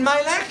in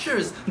my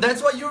lectures.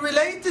 That's why you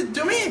related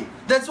to me.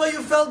 That's why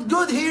you felt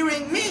good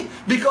hearing me,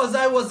 because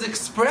I was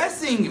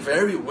expressing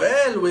very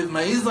well with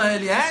my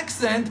Israeli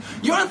accent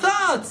your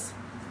thoughts,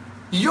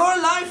 your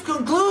life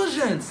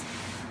conclusions.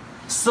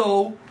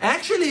 So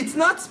actually it's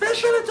not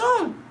special at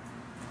all,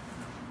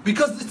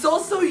 because it's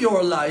also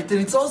your light, and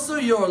it's also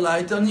your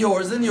light on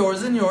yours and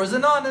yours and yours,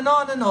 and on and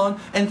on and on,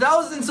 and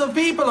thousands of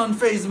people on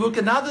Facebook,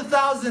 and other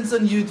thousands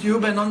on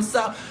YouTube and on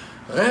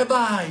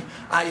Rabbi,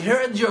 I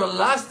heard your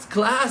last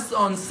class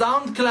on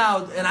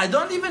SoundCloud, and I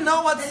don't even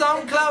know what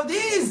SoundCloud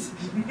is.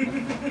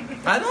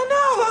 I don't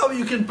know how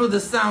you can put the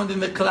sound in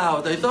the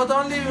cloud. I thought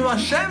only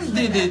Hashem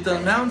did it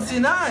on Mount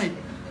Sinai.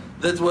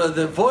 That was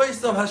the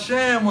voice of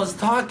Hashem was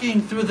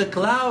talking through the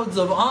clouds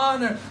of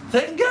honor.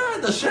 Thank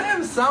God,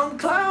 Hashem,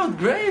 SoundCloud,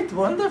 great,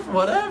 wonderful,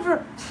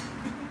 whatever.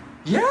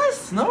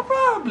 Yes, no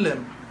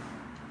problem.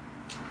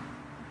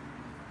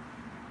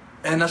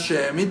 And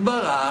Hashem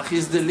Yitbarach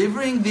is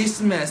delivering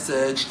this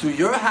message to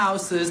your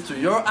houses, to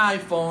your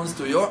iPhones,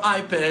 to your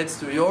iPads,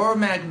 to your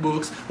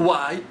MacBooks.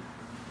 Why?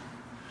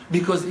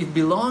 Because it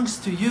belongs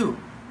to you.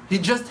 He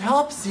just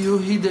helps you.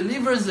 He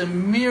delivers a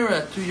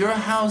mirror to your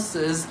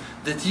houses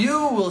that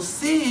you will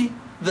see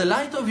the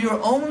light of your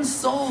own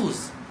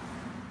souls.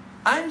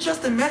 I'm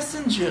just a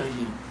messenger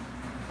here.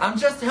 I'm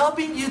just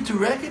helping you to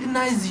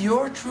recognize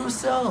your true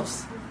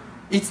selves.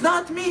 It's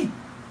not me.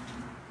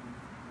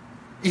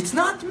 It's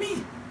not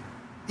me.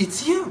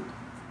 It's you.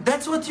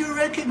 That's what you're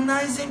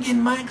recognizing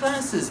in my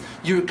classes.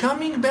 You're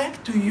coming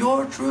back to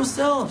your true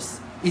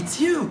selves.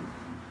 It's you.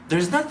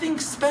 There's nothing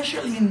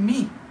special in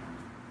me.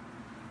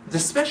 The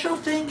special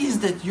thing is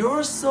that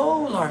your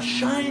soul are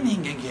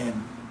shining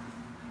again.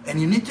 And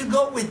you need to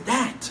go with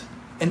that.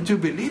 And to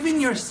believe in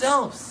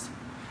yourselves.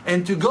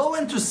 And to go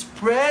and to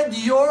spread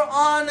your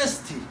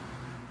honesty.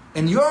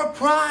 And your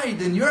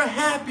pride and your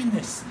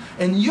happiness.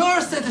 And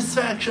your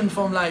satisfaction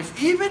from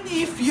life. Even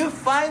if you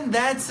find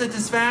that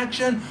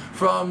satisfaction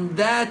from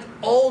that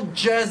old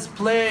jazz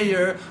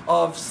player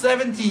of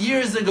 70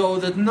 years ago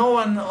that no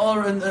one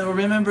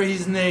remember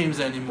his names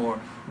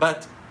anymore.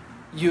 But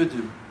you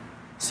do.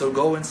 So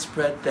go and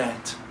spread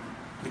that.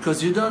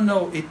 Because you don't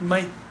know, it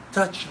might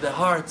touch the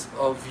hearts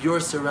of your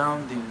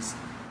surroundings,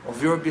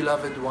 of your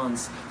beloved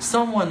ones.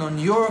 Someone on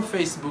your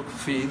Facebook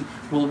feed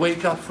will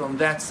wake up from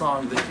that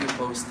song that you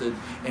posted,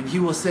 and he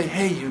will say,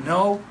 hey, you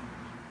know,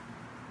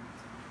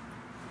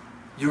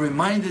 you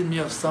reminded me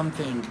of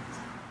something.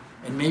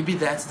 And maybe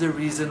that's the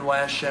reason why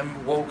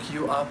Hashem woke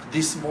you up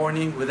this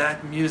morning with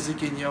that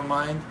music in your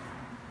mind.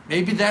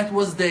 Maybe that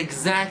was the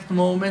exact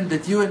moment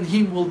that you and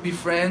him will be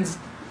friends.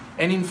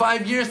 And in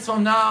 5 years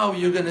from now,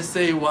 you're going to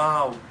say,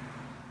 wow,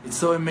 it's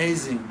so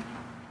amazing.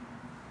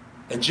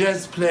 A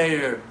jazz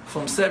player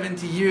from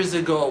 70 years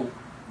ago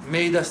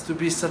made us to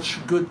be such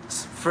good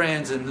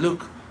friends, and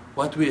look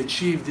what we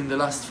achieved in the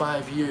last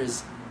 5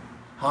 years.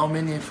 How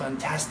many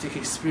fantastic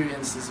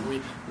experiences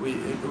we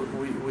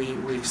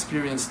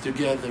experienced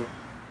together.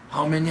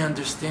 How many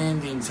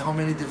understandings, how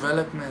many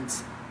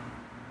developments.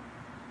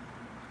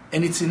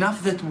 And it's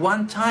enough that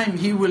one time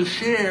he will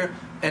share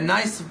a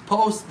nice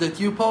post that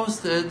you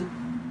posted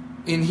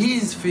in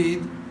his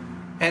feed,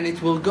 and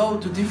it will go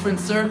to different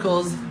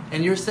circles,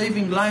 and you're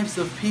saving lives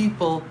of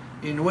people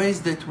in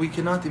ways that we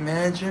cannot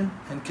imagine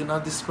and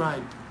cannot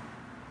describe.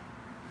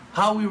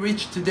 How we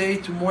reached today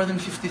to more than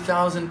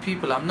 50,000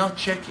 people, I'm not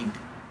checking.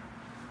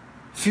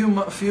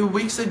 Few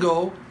weeks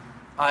ago,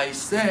 I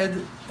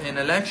said in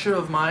a lecture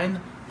of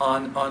mine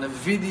on a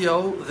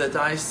video that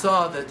I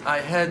saw that I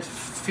had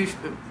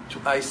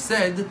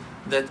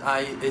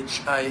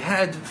I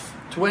had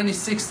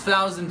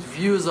 26,000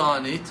 views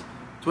on it,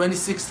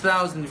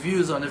 26,000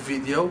 views on a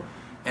video,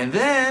 and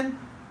then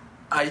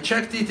I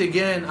checked it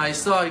again, I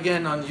saw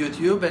again on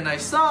YouTube, and I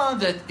saw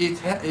that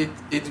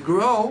it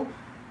grew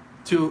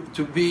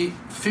to be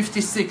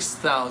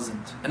 56,000.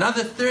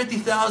 Another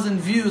 30,000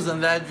 views on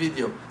that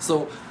video.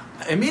 So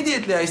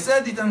immediately I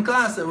said it in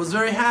class, I was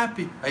very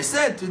happy. I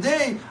said,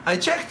 today I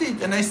checked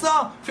it and I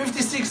saw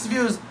 56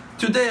 views.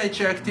 Today I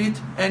checked it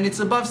and it's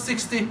above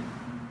 60.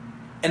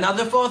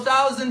 Another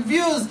 4,000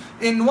 views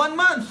in 1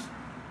 month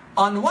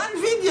on one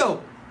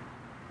video.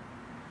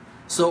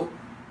 So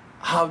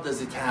how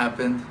does it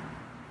happen?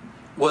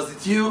 Was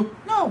it you?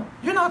 No,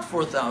 you're not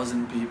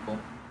 4,000 people.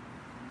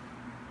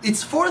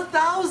 It's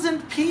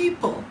 4,000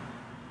 people.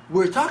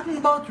 We're talking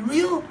about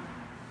real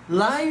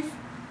life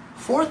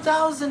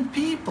 4,000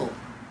 people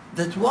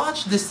that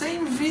watched the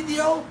same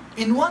video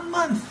in 1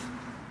 month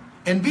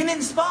and been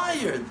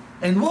inspired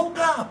and woke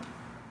up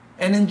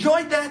and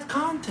enjoyed that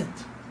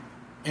content.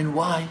 And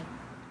why?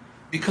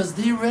 Because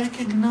they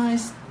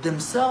recognized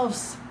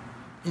themselves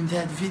in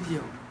that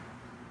video.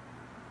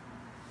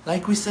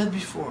 Like we said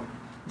before,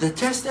 The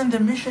test and the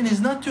mission is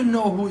not to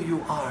know who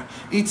you are.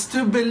 It's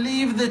to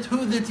believe that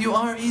who that you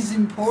are is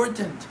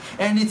important.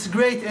 And it's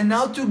great. And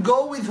now to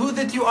go with who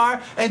that you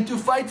are and to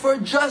fight for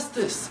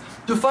justice.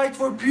 To fight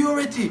for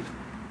purity.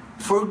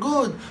 For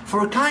good.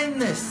 For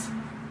kindness.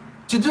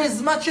 To do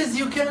as much as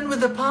you can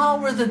with the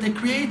power that the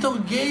Creator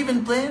gave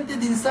and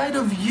planted inside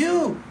of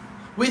you.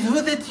 With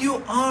who that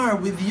you are.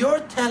 With your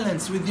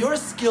talents. With your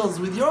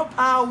skills. With your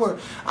power.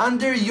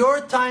 Under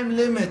your time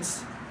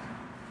limits.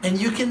 And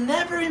you can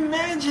never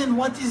imagine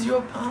what is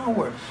your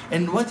power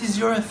and what is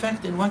your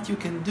effect and what you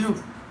can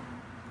do.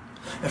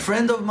 A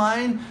friend of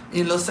mine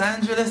in Los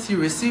Angeles, he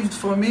received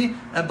for me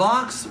a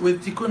box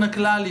with Tikkun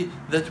HaKlali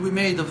that we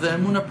made of the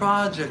Emunah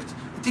project.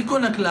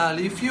 Tikkun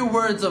HaKlali, a few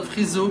words of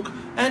Chizuk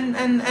and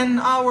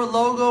our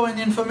logo and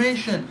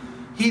information.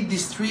 He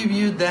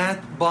distributed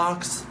that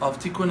box of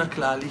Tikkun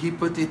HaKlali. He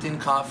put it in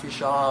coffee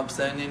shops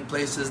and in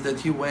places that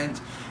he went.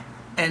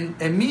 And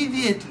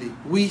immediately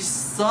we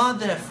saw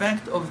the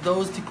effect of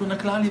those Tikkun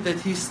HaKlali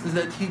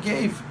that he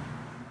gave.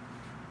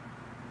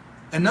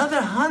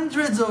 Another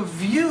hundreds of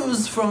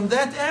views from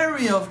that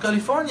area of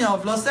California,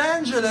 of Los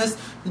Angeles,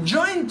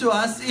 joined to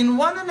us in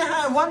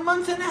 1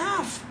 month and a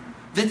half.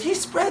 That he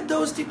spread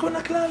those Tikkun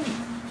HaKlali.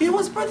 He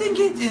was putting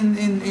it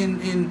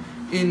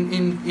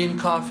in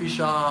coffee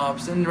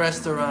shops, in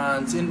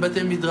restaurants, in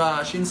Batei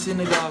Midrash, in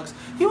synagogues.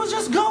 He was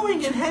just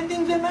going and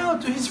handing them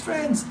out to his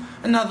friends.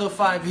 Another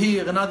 5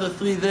 here, another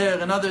 3 there,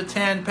 another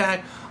 10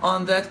 pack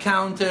on that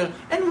counter,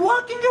 and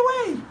walking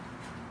away.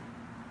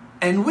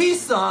 And we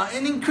saw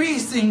an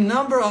increasing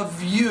number of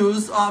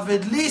views of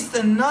at least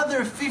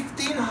another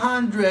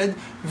 1,500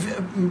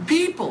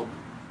 people,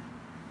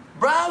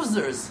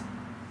 browsers,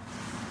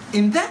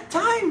 in that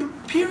time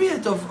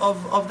period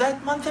of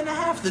that month and a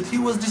half that he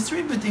was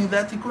distributing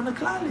that Tikkun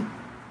HaKlali.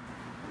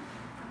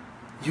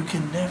 You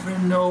can never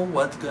know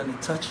what's going to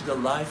touch the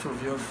life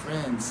of your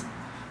friends.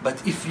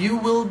 But if you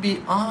will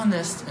be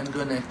honest and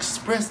going to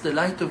express the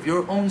light of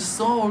your own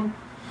soul,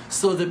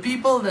 so the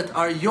people that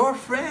are your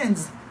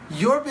friends,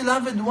 your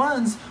beloved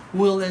ones,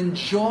 will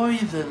enjoy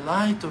the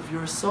light of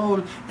your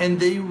soul and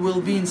they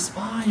will be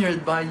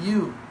inspired by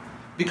you.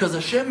 Because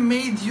Hashem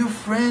made you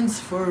friends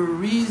for a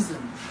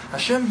reason.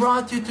 Hashem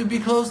brought you to be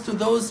close to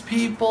those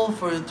people,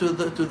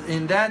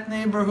 in that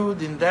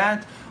neighborhood, in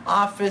that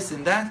office,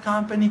 in that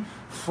company,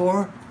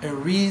 for a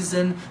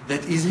reason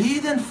that is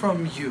hidden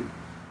from you.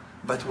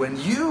 But when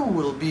you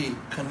will be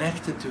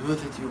connected to who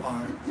that you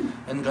are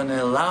and going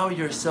to allow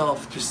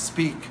yourself to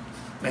speak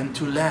and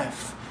to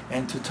laugh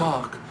and to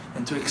talk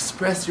and to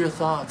express your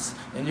thoughts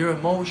and your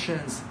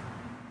emotions,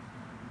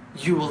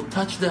 you will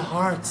touch the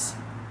hearts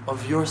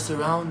of your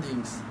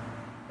surroundings,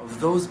 of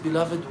those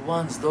beloved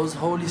ones, those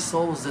holy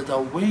souls that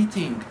are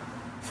waiting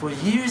for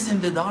years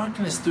in the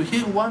darkness to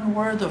hear one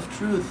word of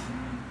truth.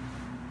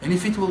 And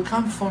if it will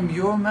come from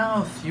your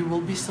mouth, you will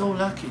be so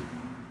lucky.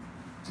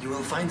 You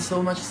will find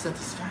so much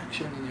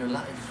satisfaction in your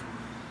life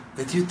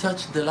that you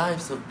touched the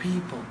lives of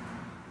people,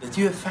 that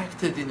you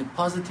affected in a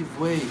positive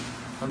way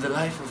on the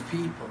life of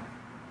people.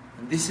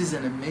 And this is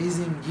an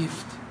amazing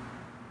gift.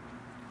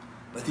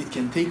 But it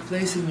can take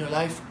place in your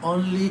life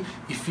only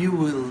if you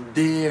will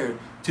dare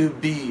to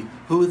be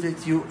who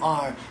that you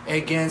are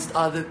against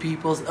other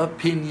people's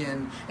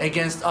opinion,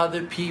 against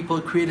other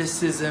people's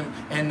criticism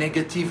and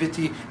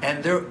negativity,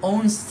 and their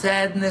own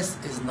sadness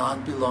is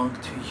not belong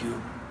to you.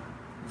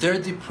 Their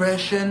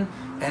depression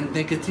and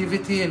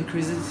negativity and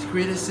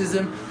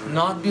criticism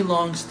not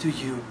belongs to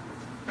you.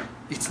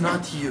 It's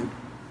not you.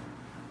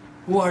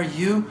 Who are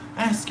you?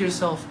 Ask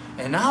yourself,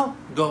 and now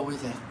go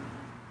with it.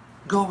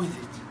 Go with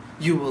it.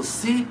 You will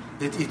see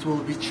that it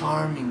will be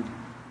charming.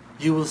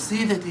 You will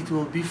see that it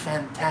will be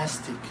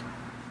fantastic.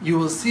 You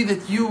will see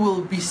that you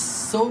will be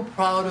so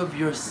proud of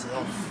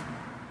yourself.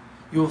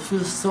 You will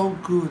feel so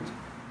good.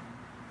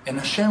 And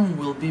Hashem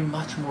will be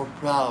much more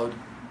proud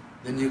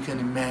than you can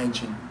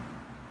imagine.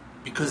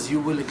 Because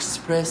you will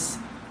express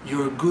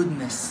your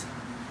goodness.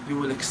 You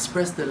will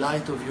express the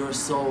light of your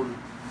soul.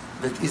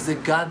 That is a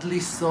godly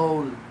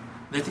soul.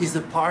 That is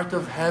a part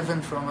of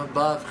heaven from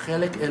above.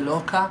 Chelek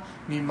Eloka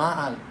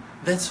Mima'al.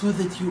 That's who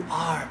that you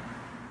are.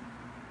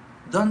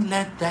 Don't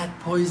let that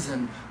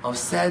poison of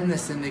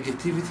sadness and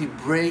negativity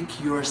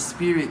break your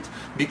spirit,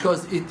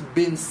 because it's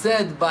been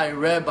said by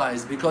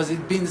rabbis, because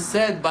it's been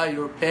said by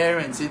your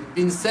parents, it's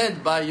been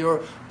said by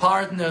your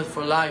partner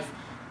for life.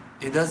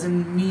 It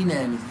doesn't mean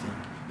anything.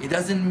 It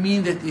doesn't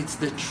mean that it's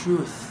the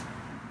truth.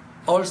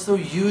 Also,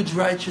 huge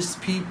righteous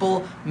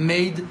people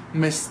made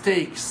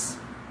mistakes,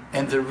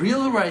 and the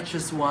real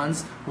righteous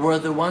ones were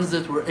the ones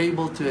that were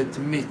able to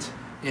admit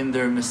in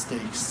their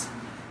mistakes.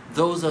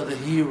 Those are the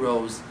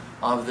heroes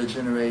of the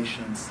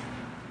generations.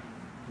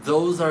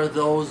 Those are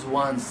those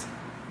ones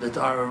that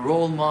are a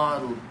role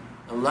model,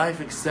 a life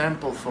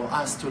example for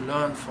us to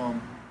learn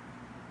from.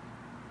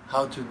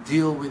 How to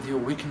deal with your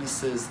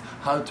weaknesses,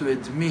 how to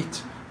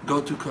admit,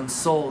 go to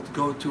consult,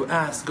 go to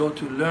ask, go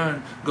to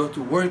learn, go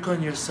to work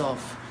on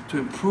yourself, to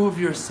improve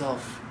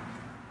yourself.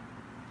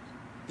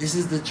 This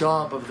is the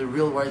job of the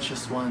real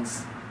righteous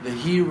ones, the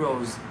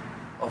heroes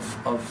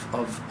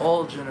of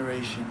all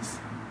generations.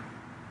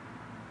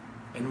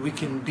 and we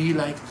can be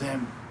like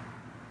them.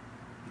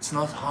 It's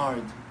not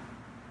hard,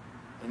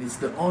 and it's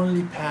the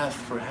only path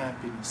for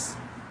happiness.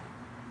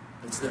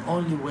 It's the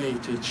only way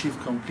to achieve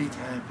complete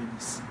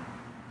happiness.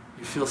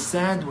 You feel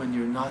sad when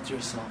you're not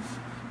yourself.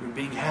 You're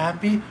being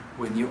happy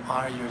when you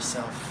are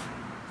yourself.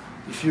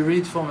 If you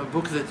read from a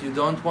book that you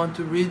don't want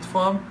to read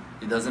from,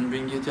 it doesn't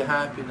bring you to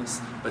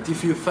happiness. But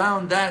if you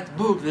found that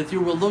book that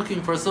you were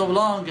looking for so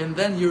long and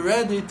then you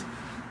read it,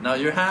 now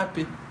you're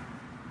happy.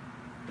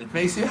 It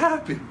makes you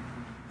happy.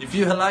 If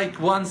you like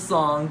one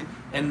song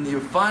and you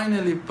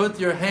finally put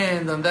your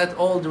hand on that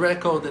old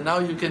record and now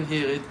you can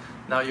hear it,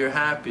 now you're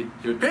happy.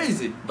 You're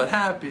crazy, but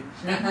happy.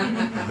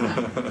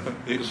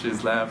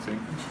 She's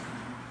laughing.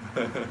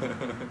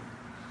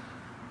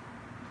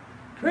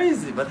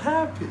 Crazy, but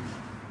happy.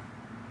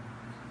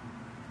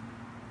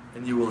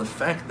 And you will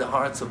affect the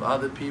hearts of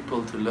other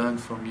people to learn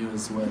from you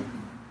as well.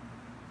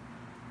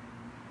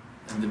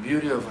 And the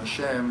beauty of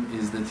Hashem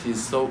is that He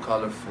is so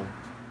colorful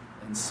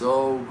and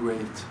so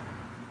great,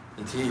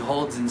 that He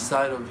holds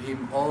inside of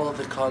Him all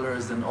the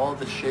colors and all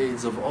the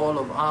shades of all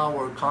of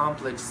our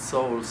complex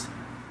souls.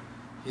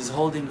 He's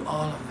holding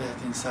all of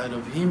that inside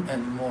of Him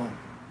and more.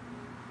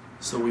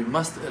 So we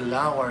must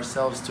allow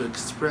ourselves to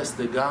express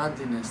the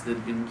godliness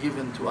that's been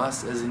given to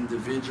us as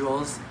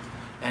individuals,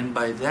 and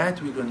by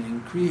that we're going to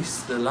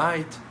increase the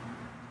light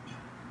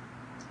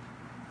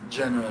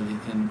generally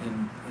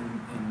in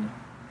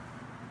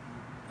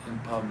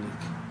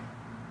public.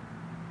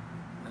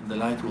 And the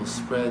light will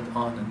spread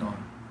on and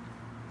on.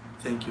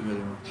 Thank you very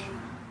much.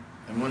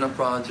 Emunah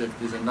Project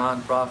is a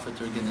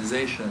non-profit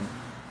organization.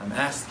 I'm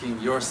asking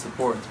your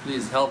support.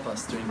 Please help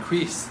us to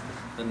increase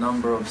the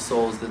number of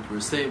souls that we're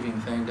saving,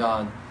 thank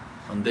God,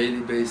 on a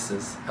daily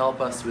basis.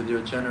 Help us with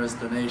your generous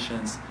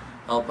donations.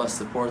 Help us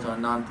support our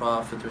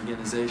non-profit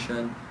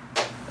organization,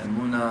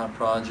 Emunah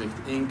Project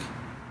Inc.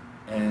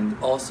 And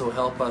also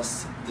help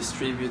us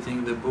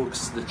distributing the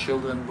books, the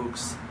children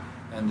books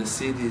and the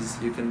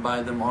CDs. You can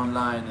buy them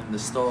online in the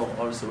store.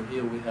 Also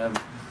here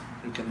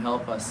you can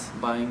help us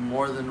buying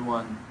more than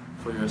one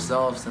for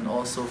yourselves and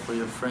also for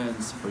your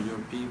friends, for your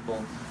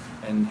people,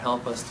 and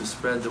help us to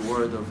spread the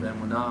word of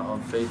Emunah,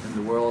 of faith in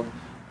the world.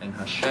 And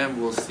Hashem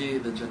will see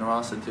the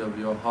generosity of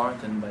your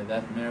heart, and by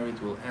that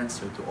merit will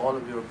answer to all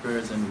of your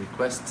prayers and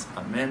requests.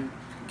 Amen.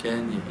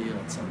 Ken Yehi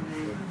Ratzon.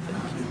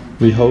 Thank you.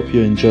 We hope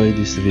you enjoyed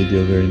this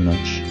video very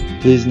much.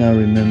 Please now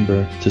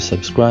remember to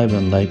subscribe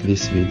and like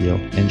this video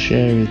and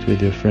share it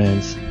with your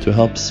friends to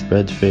help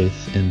spread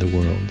faith in the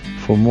world.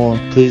 For more,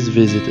 please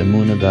visit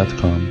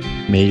emunah.com.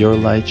 May your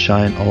light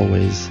shine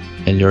always,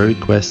 and your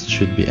requests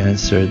should be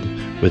answered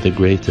with the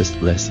greatest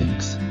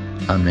blessings.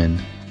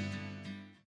 Amen.